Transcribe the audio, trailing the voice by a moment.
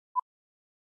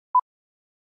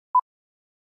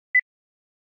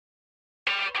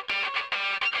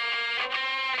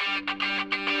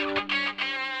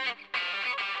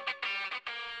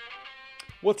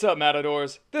What's up,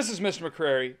 Matadors? This is Mr.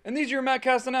 McCrary, and these are your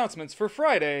MatCast announcements for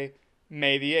Friday,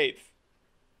 May the 8th.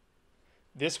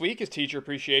 This week is Teacher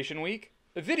Appreciation Week.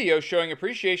 A video showing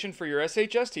appreciation for your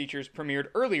SHS teachers premiered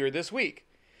earlier this week.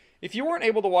 If you weren't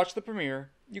able to watch the premiere,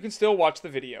 you can still watch the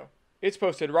video. It's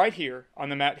posted right here on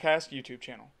the MatCast YouTube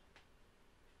channel.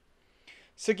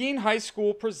 Seguin High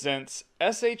School presents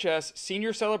SHS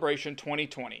Senior Celebration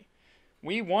 2020.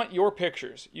 We want your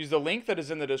pictures. Use the link that is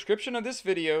in the description of this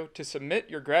video to submit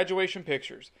your graduation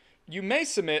pictures. You may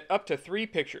submit up to 3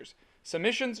 pictures.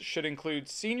 Submissions should include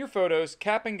senior photos,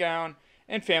 cap and gown,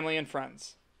 and family and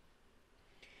friends.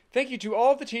 Thank you to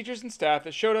all of the teachers and staff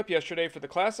that showed up yesterday for the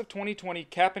Class of 2020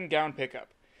 cap and gown pickup.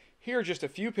 Here are just a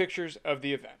few pictures of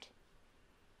the event.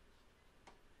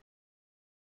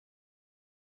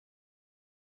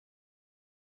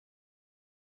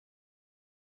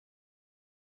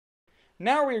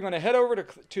 Now we are going to head over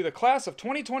to the Class of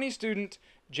 2020 student,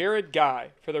 Jared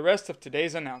Guy, for the rest of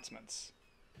today's announcements.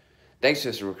 Thanks,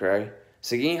 Mr. McCrary.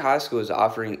 Seguin High School is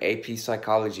offering AP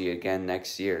Psychology again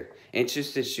next year.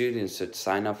 Interested students should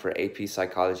sign up for AP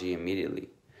Psychology immediately.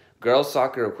 Girls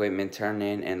soccer equipment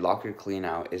turn-in and locker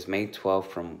clean-out is May 12th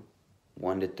from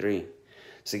 1 to 3.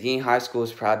 Seguin High School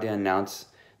is proud to announce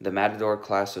the Matador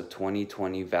Class of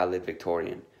 2020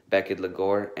 valedictorian, Beckett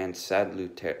Legore, and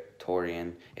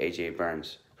salutatorian, AJ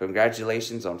Burns.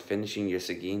 Congratulations on finishing your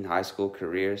Seguin High School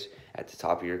careers at the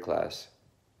top of your class.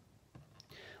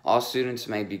 All students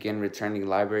may begin returning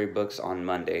library books on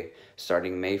Monday,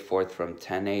 starting May 4th from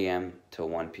 10 a.m. to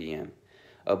 1 p.m.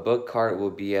 A book cart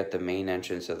will be at the main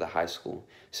entrance of the high school.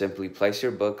 Simply place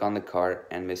your book on the cart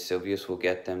and Miss Silvius will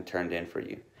get them turned in for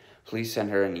you. Please send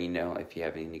her an email if you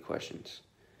have any questions.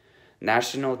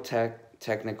 National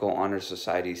Technical Honor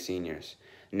Society seniors.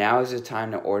 Now is the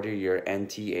time to order your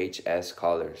NTHS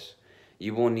collars.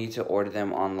 You will need to order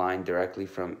them online directly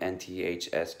from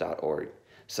nths.org.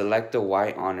 Select the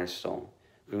white honor stole.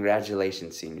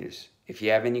 Congratulations, seniors. If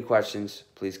you have any questions,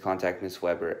 please contact Ms.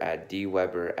 Weber at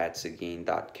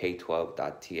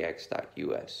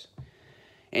dweber@seguin.k12.tx.us.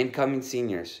 Incoming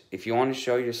seniors, if you want to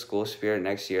show your school spirit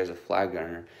next year as a flag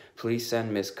runner, please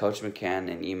send Ms. Coach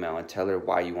McCann an email and tell her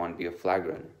why you want to be a flag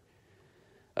runner.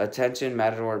 Attention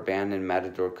Matador Band and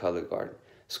Matador Color Guard.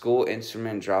 School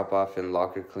instrument drop-off and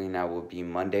locker clean-out will be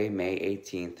Monday, May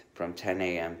 18th from 10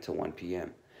 a.m. to 1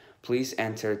 p.m. Please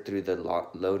enter through the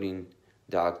loading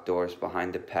dock doors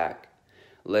behind the pack.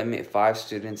 Limit 5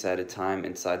 students at a time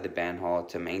inside the band hall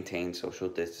to maintain social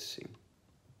distancing.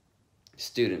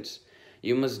 Students,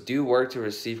 you must do work to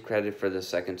receive credit for the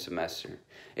second semester.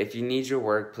 If you need your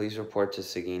work, please report to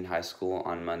Seguin High School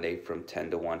on Monday from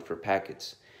 10 to 1 for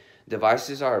packets.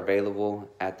 Devices are available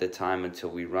at the time until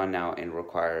we run out and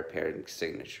require a parent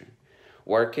signature.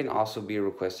 Work can also be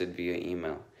requested via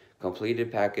email.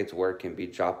 Completed packets work can be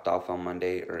dropped off on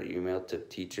Monday or emailed to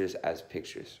teachers as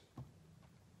pictures.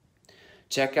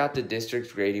 Check out the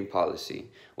district's grading policy,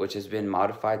 which has been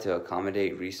modified to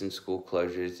accommodate recent school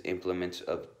closures' implements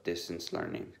of distance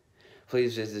learning.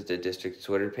 Please visit the district's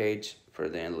Twitter page for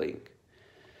the link.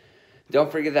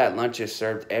 Don't forget that lunch is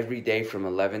served every day from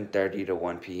 11:30 to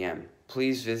 1 p.m.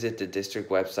 Please visit the district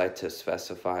website to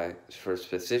specify for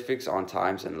specifics on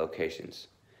times and locations.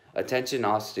 Attention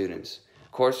all students.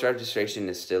 Course registration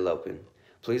is still open.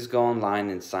 Please go online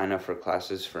and sign up for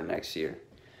classes for next year.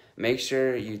 Make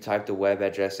sure you type the web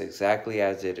address exactly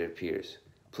as it appears.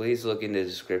 Please look in the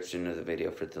description of the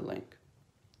video for the link.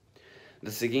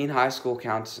 The Seguin High School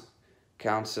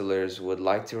Councilors would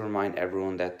like to remind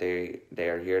everyone that they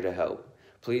are here to help.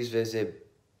 Please visit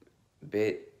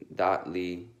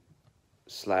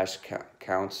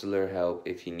bit.ly/counselorhelp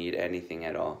if you need anything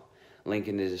at all. Link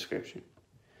in the description.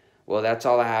 Well, that's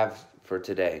all I have for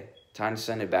today. Time to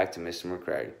send it back to Mr.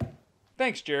 McCrary.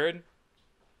 Thanks, Jared.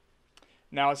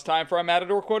 Now it's time for our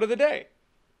Matador quote of the day.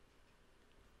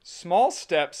 Small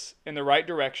steps in the right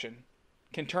direction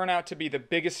can turn out to be the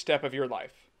biggest step of your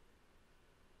life.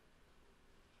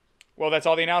 Well, that's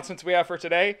all the announcements we have for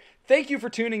today. Thank you for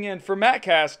tuning in. For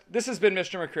MatCast, this has been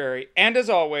Mr. McCrary, and as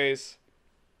always,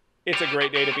 it's a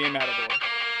great day to be a Matador.